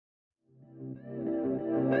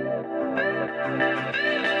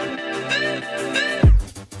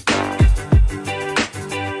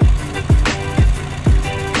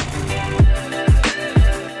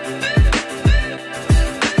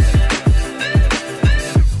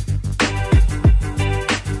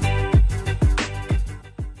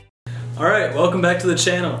welcome back to the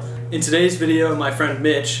channel. In today's video, my friend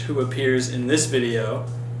Mitch, who appears in this video,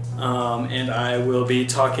 and I will be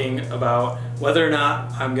talking about whether or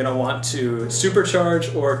not I'm going to want to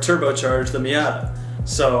supercharge or turbocharge the Miata.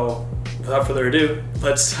 So, without further ado,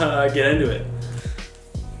 let's get into it.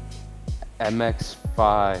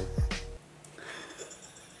 MX-5.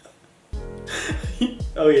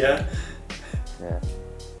 Oh yeah? Yeah.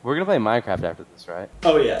 We're gonna play Minecraft after this, right?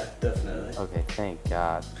 Oh yeah, definitely. Okay, thank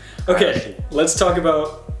God. Okay, let's talk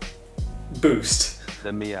about Boost. The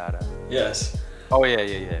Miata. Yes. Oh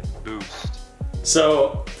yeah. Boost.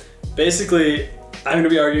 So, basically, I'm going to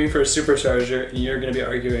be arguing for a supercharger, and you're going to be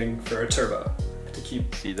arguing for a turbo. To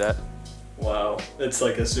keep. See that? Wow, it's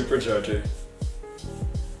like a supercharger.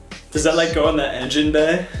 Does that like go on the engine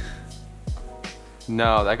bay?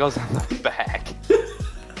 No, that goes on the back.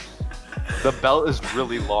 The belt is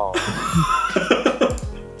really long.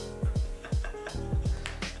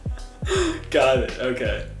 Got it.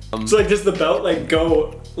 Okay. So like, does the belt like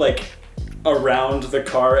go like around the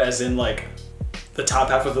car, as in like the top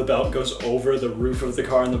half of the belt goes over the roof of the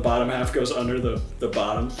car and the bottom half goes under the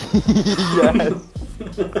bottom? Yes.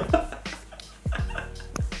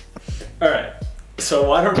 All right. So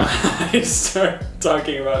why don't I start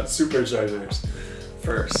talking about superchargers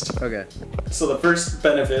first? Okay. So the first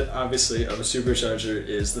benefit, obviously, of a supercharger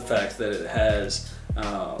is the fact that it has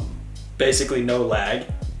basically no lag.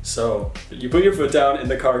 So you put your foot down and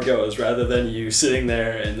the car goes, rather than you sitting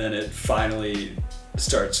there and then it finally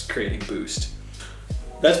starts creating boost.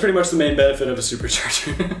 That's pretty much the main benefit of a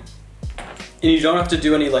supercharger. And you don't have to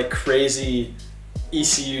do any like crazy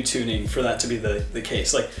ECU tuning for that to be the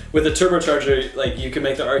case. Like with a turbocharger, like you can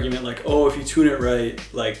make the argument like, oh, if you tune it right,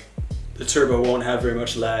 like the turbo won't have very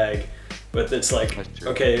much lag. But it's like,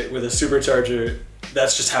 okay, with a supercharger,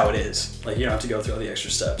 that's just how it is. Like you don't have to go through all the extra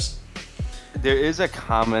steps. There is a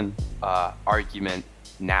common argument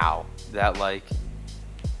now that like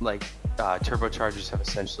turbochargers have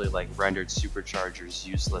essentially like rendered superchargers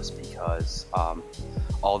useless because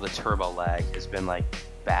all the turbo lag has been like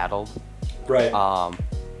battled. Right.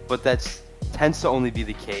 But that tends to only be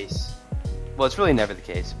the case. Well, it's really never the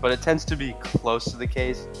case, but it tends to be close to the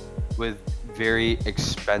case with very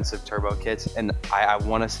expensive turbo kits, and I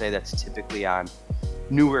want to say that's typically on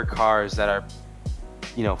newer cars that are,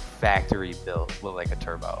 you know, factory built with like a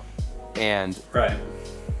turbo. And right.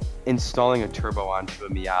 Installing a turbo onto a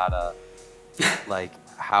Miata, like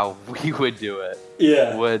how we would do it,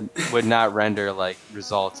 yeah, would not render like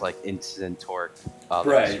results like instant torque of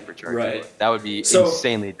right, supercharger. right. That would be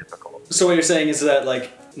insanely difficult. So what you're saying is that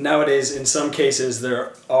like nowadays, in some cases,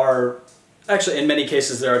 there are actually, in many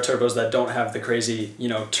cases, there are turbos that don't have the crazy, you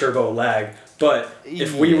know, turbo lag. But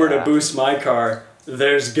if we were to boost my car,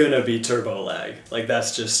 there's gonna be turbo lag. Like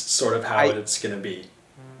that's just sort of how it's gonna be.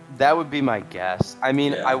 That would be my guess. I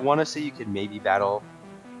mean, I want to say you could maybe battle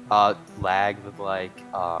lag with like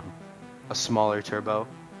a smaller turbo.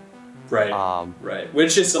 Right. Right.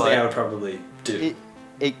 Which is something I would probably do.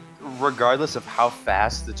 Regardless of how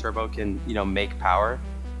fast the turbo can, you know, make power,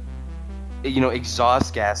 you know,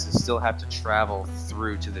 exhaust gases still have to travel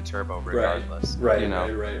through to the turbo regardless. Right. You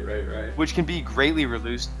know? Right. Which can be greatly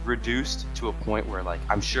reduced to a point where, like,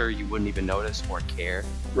 I'm sure you wouldn't even notice or care.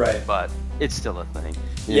 Right. But it's still a thing.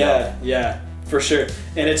 Yeah, for sure.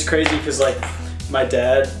 And it's crazy because, like, my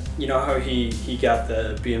dad, you know how he got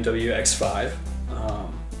the BMW X5?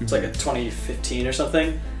 It's like a 2015 or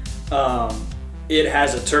something. It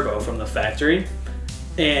has a turbo from the factory.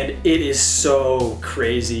 And it is so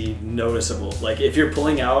crazy noticeable. Like if you're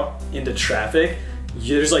pulling out into traffic,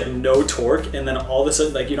 there's like no torque, and then all of a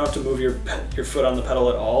sudden, like you don't have to move your foot on the pedal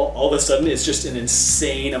at all. All of a sudden, it's just an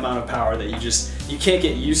insane amount of power that you can't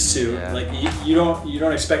get used to. Yeah. Like you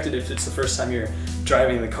don't expect it if it's the first time you're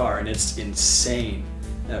driving the car, and it's insane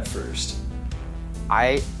at first.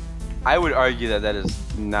 I would argue that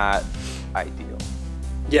is not ideal.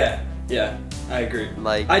 Yeah. I agree.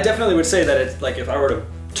 Like, I definitely would say that it's like if I were to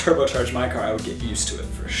turbocharge my car, I would get used to it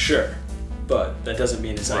for sure. But that doesn't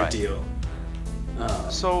mean it's ideal.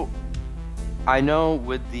 So, I know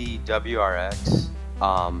with the WRX,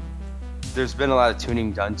 there's been a lot of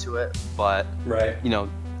tuning done to it, but you know,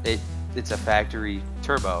 it's a factory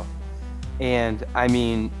turbo, and I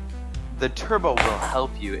mean, the turbo will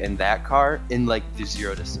help you in that car in like the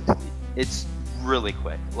 0 to 60. It's really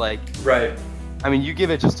quick. Like I mean, you give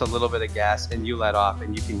it just a little bit of gas and you let off,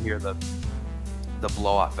 and you can hear the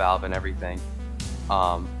blow-off valve and everything,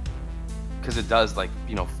 because it does, like,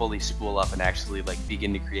 you know, fully spool up and actually like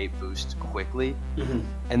begin to create boost quickly.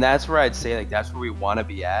 And that's where I'd say like that's where we want to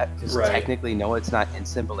be at, because technically, no, it's not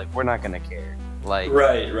instant, but like we're not gonna care. Like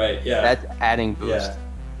right, yeah. That's adding boost.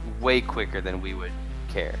 way quicker than we would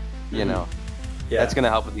care, you know. Yeah. That's gonna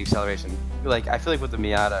help with the acceleration. Like, I feel like with the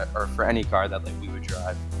Miata, or for any car that like we would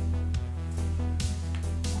drive,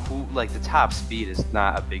 like the top speed is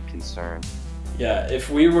not a big concern. Yeah, if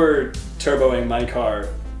we were turboing my car,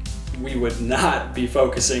 we would not be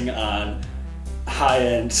focusing on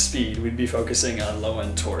high-end speed. We'd be focusing on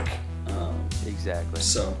low-end torque. Exactly.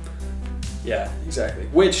 So, yeah, exactly.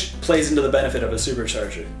 Which plays into the benefit of a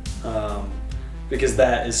supercharger. Because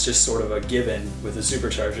that is just sort of a given with a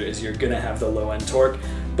supercharger, is you're gonna have the low-end torque,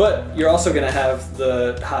 but you're also gonna have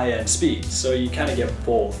the high-end speed. So you kind of get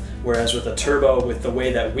both. Whereas with a turbo, with the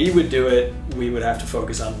way that we would do it, we would have to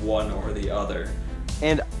focus on one or the other.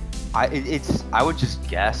 And I would just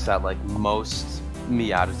guess that like most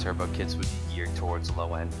Miata turbo kits would be geared towards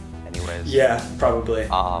low end anyways. Yeah, probably.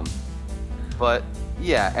 But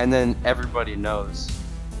yeah, and then everybody knows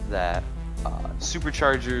that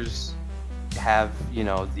superchargers have, you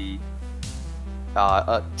know, the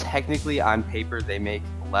technically on paper they make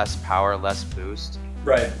less power, less boost.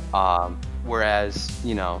 Right. Whereas,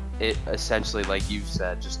 you know, it essentially, like you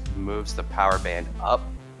said, just moves the power band up.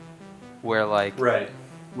 Where like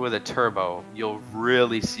with a turbo, you'll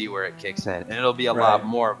really see where it kicks in, and it'll be a lot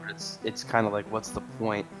more. But it's kind of like, what's the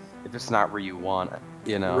point if it's not where you want it?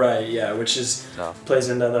 You know. Right. Yeah. Which is plays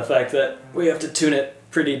into the fact that we have to tune it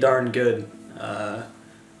pretty darn good.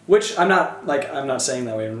 Which I'm not saying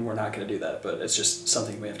that we're not going to do that, but it's just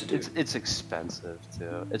something we have to do. It's expensive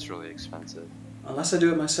too. It's really expensive. Unless I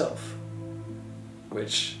do it myself,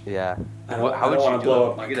 which I don't want to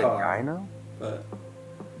blow up my car. Dyno? But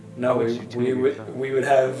no, we would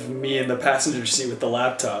have me in the passenger seat with the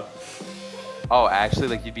laptop. Oh, actually,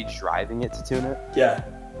 like you'd be driving it to tune it? Yeah,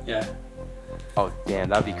 yeah. Oh damn,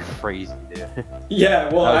 that'd be crazy, dude.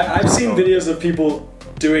 Yeah, well, I've seen videos of people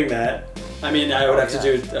doing that. I mean, I would have to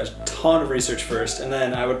do a ton of research first, and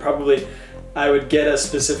then I would get a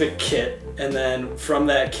specific kit, and then from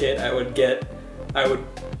that kit I would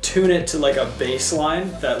tune it to like a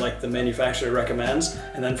baseline that like the manufacturer recommends,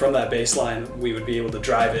 and then from that baseline we would be able to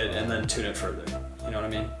drive it and then tune it further. You know what I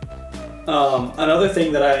mean? Another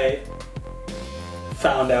thing that I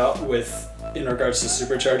found out in regards to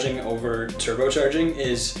supercharging over turbocharging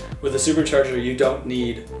is with a supercharger you don't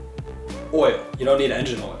need oil. You don't need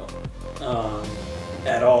engine oil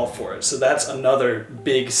at all for it. So that's another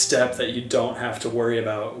big step that you don't have to worry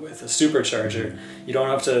about with a supercharger. You don't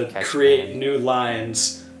have to create new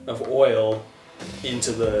lines of oil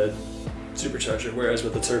into the supercharger, whereas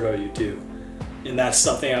with the turbo you do. And that's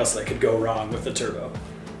something else that could go wrong with the turbo.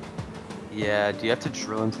 Yeah, do you have to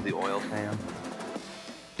drill into the oil pan?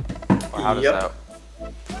 Or how does that?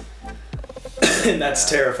 And that's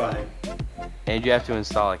terrifying. And you have to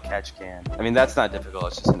install a catch can. I mean, that's not difficult,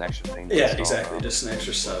 it's just an extra thing to install. Exactly, just an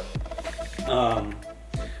extra step.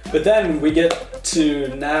 But then we get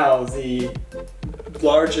to now the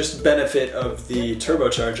largest benefit of the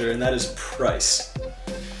turbocharger, and that is price.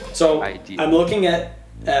 So I'm looking at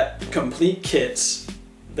complete kits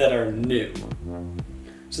that are new.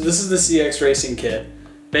 So this is the CX Racing kit.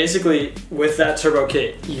 Basically, with that turbo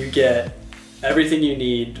kit, you get everything you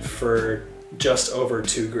need for just over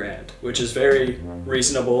 $2,000, which is very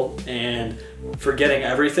reasonable, and for getting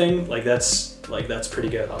everything, that's pretty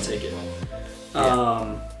good. I'll take it.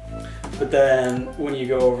 But then when you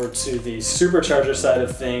go over to the supercharger side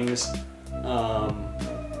of things,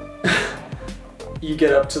 you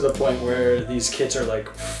get up to the point where these kits are like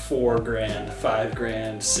 $4,000,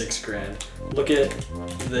 $5,000, $6,000. Look at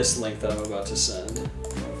this link that I'm about to send.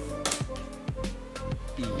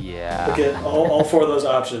 Yeah. Look at all four of those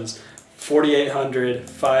options. $4,800,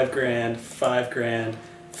 $5,000, $5,000,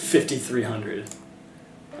 $5,300.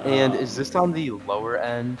 And is this on the lower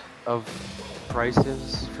end of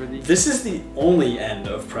prices for these? This is the only end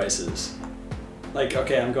of prices. Like,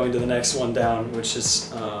 okay, I'm going to the next one down, which is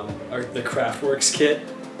the Craftworks kit,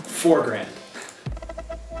 $4,000.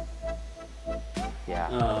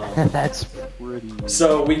 Yeah, that's pretty.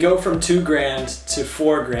 So we go from $2,000 to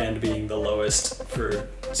 $4,000 being the lowest for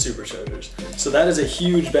superchargers. So that is a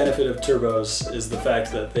huge benefit of turbos, is the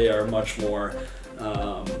fact that they are much more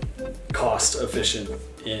cost efficient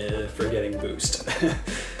for getting boost.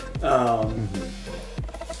 So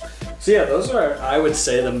yeah, those are, I would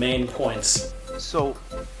say, the main points. So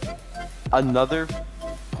another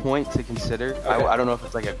point to consider, okay. I don't know if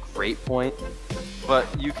it's like a great point, but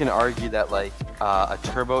you can argue that like a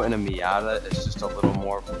turbo in a Miata is just a little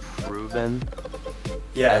more proven.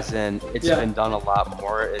 Yeah. As in, it's been done a lot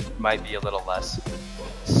more. It might be a little less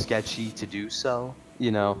sketchy to do so,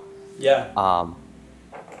 you know? Yeah.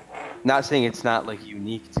 Not saying it's not like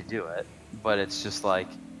unique to do it, but it's just like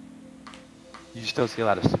you just don't see a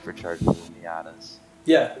lot of superchargers in Miatas.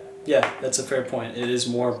 Yeah, yeah, that's a fair point. It is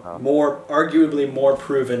arguably more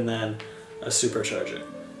proven than a supercharger.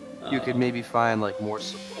 You could maybe find like more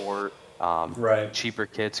support. Right. Cheaper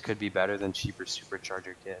kits could be better than cheaper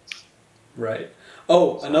supercharger kits. Right.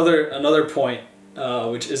 Oh, another point,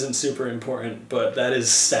 which isn't super important, but that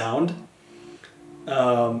is sound.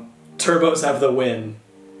 Turbos have the win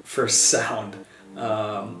for sound.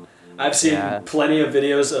 I've seen plenty of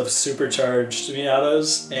videos of supercharged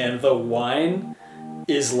Miatas, and the whine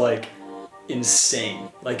is like insane.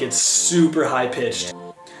 Like it's super high pitched.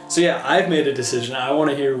 So yeah, I've made a decision. I want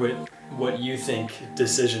to hear what you think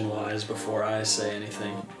decision-wise before I say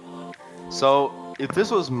anything. So if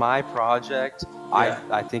this was my project,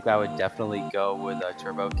 I think I would definitely go with a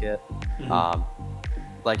turbo kit. Mm-hmm.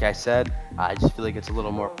 Like I said, I just feel like it's a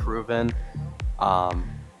little more proven.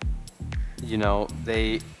 You know,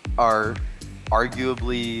 they are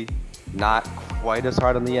arguably not quite as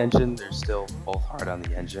hard on the engine. They're still both hard on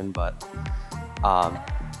the engine, but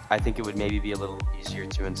I think it would maybe be a little easier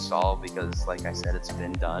to install because, like I said, it's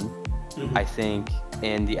been done. Mm-hmm. I think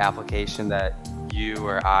in the application that you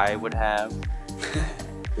or I would have,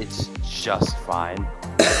 it's just fine.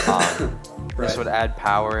 Right. This would add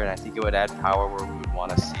power, and I think it would add power where we would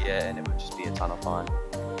want to see it, and it would just be a ton of fun.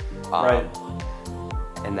 Right.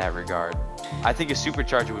 In that regard, I think a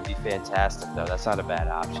supercharger would be fantastic, though. That's not a bad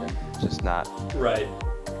option. It's just not right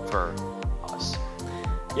for us.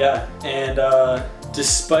 Yeah, and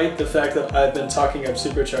despite the fact that I've been talking up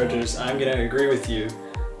superchargers, I'm going to agree with you.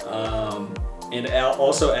 And I'll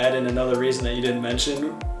also add in another reason that you didn't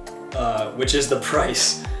mention, which is the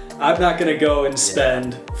price. I'm not going to go and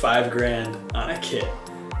spend $5,000 on a kit.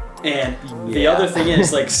 And the other thing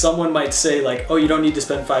is, like, someone might say, like, oh, you don't need to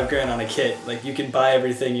spend $5,000 on a kit. Like, you can buy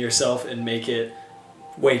everything yourself and make it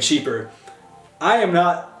way cheaper. I am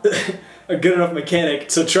not a good enough mechanic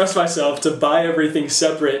to trust myself to buy everything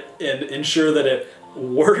separate and ensure that it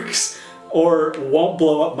works or won't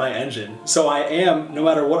blow up my engine. So I am, no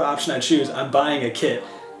matter what option I choose, I'm buying a kit.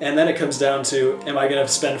 And then it comes down to, am I going to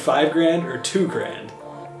spend $5,000 or $2,000?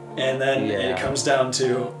 And then it comes down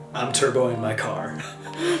to, I'm turboing my car.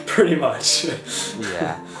 Pretty much.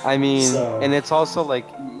 Yeah. I mean, and it's also like,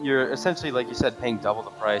 you're essentially, like you said, paying double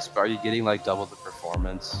the price, but are you getting like double the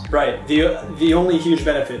performance? Right. The only huge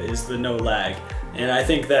benefit is the no lag. And I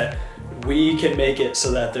think that we can make it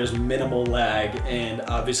so that there's minimal lag, and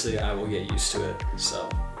obviously I will get used to it. So.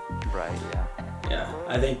 Right, yeah. Yeah.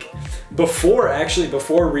 I think before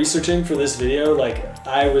researching for this video, like,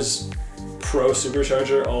 I was pro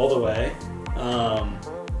supercharger all the way.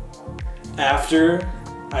 After,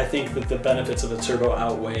 I think that the benefits of a turbo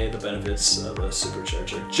outweigh the benefits of a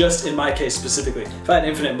supercharger. Just in my case specifically, if I had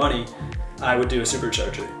infinite money, I would do a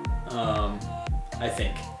supercharger. I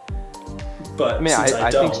think. But I mean, since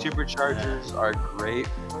I don't, think superchargers are great.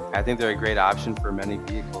 I think they're a great option for many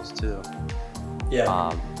vehicles too.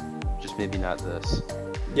 Yeah. Just maybe not this.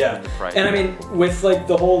 Yeah. And I mean, with like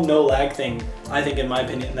the whole no lag thing, I think in my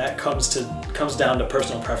opinion that comes down to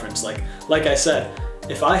personal preference. Like I said,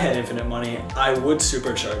 if I had infinite money, I would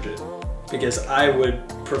supercharge it because I would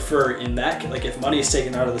prefer in that, like if money is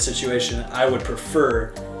taken out of the situation, I would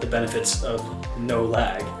prefer the benefits of no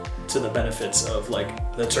lag to the benefits of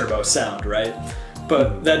like the turbo sound, right?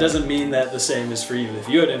 But that doesn't mean that the same is for you. If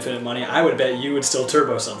you had infinite money, I would bet you would still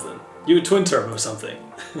turbo something. You would twin turbo something.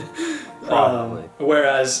 Probably.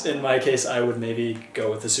 Whereas in my case, I would maybe go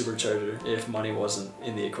with the supercharger if money wasn't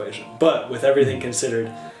in the equation. But with everything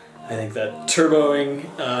considered, I think that turboing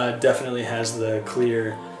definitely has the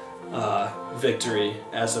clear victory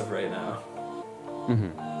as of right now.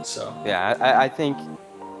 Mm-hmm. So yeah, I think,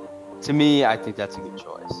 to me, I think that's a good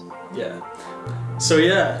choice. Yeah. So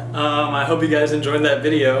yeah, I hope you guys enjoyed that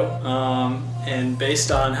video. And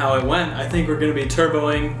based on how it went, I think we're going to be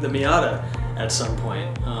turboing the Miata at some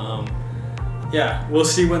point. Yeah, we'll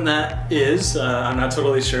see when that is. I'm not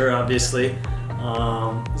totally sure, obviously.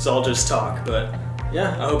 It's all just talk, but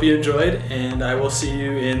yeah, I hope you enjoyed, and I will see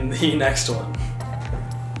you in the next one.